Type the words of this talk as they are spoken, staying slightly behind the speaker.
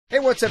Hey,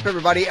 what's up,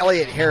 everybody?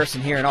 Elliot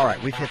Harrison here, and all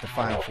right, we've hit the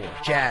Final Four.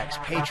 Jags,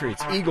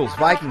 Patriots, Eagles,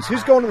 Vikings.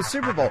 Who's going to the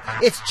Super Bowl?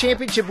 It's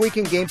championship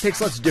weekend game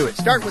picks. Let's do it.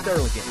 Start with the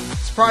early game.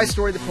 Surprise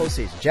story of the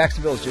postseason.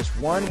 Jacksonville is just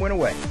one win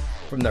away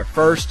from their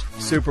first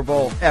Super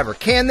Bowl ever.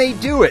 Can they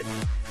do it?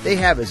 They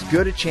have as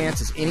good a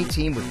chance as any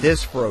team with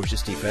this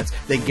ferocious defense.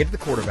 They can get to the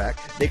quarterback.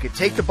 They could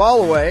take the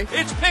ball away.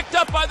 It's picked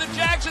up by the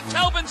Jags and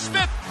Telvin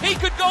Smith. He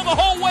could go the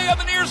whole way on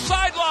the near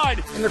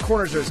sideline. And their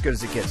corners are as good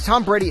as it gets.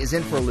 Tom Brady is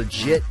in for a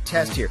legit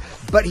test here,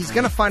 but he's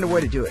going to find a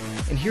way to do it.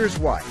 And here's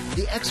why.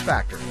 The X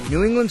factor.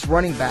 New England's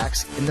running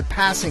backs in the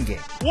passing game.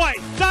 White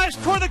dives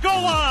toward the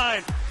goal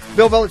line.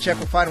 Bill Belichick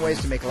will find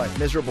ways to make life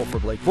miserable for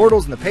Blake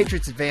Bortles, and the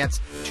Patriots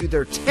advance to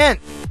their 10th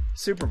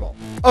Super Bowl.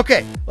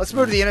 Okay, let's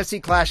move to the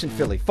NFC clash in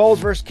Philly. Foles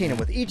versus Keenum,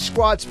 with each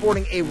squad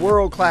sporting a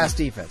world-class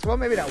defense. Well,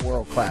 maybe not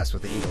world-class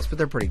with the Eagles, but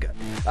they're pretty good.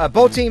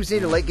 Both teams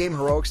need late-game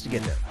heroics to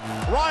get there.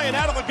 Ryan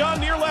out of the gun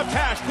near left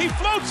hash. He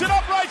floats it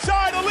up right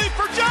side. A leap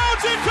for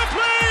Jones.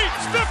 Incomplete.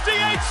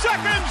 58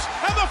 seconds,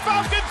 and the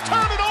Falcons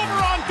turn it over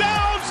on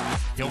downs.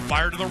 He'll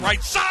fire to the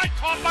right side.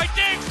 Caught by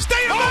Diggs.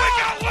 Stay in line.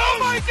 Oh,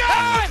 my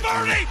God.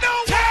 30. No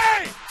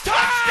way.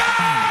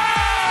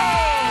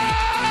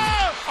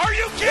 Touchdown! Are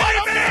you kidding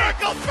What a me?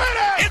 miracle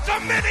finish. It's a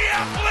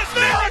Minneapolis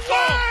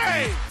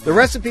miracle! The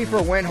recipe for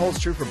a win holds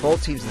true for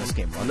both teams in this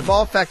game. Run the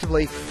ball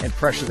effectively and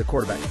pressure the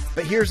quarterback.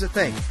 But here's the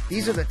thing.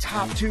 These are the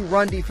top two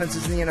run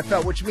defenses in the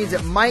NFL, which means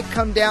it might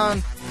come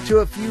down to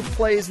a few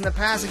plays in the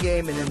passing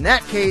game. And in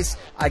that case,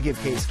 I give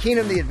Case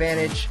Keenum the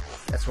advantage.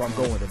 That's why I'm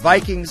going with the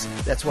Vikings.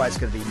 That's why it's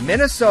going to be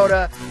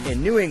Minnesota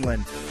and New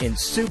England in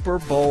Super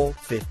Bowl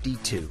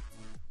 52.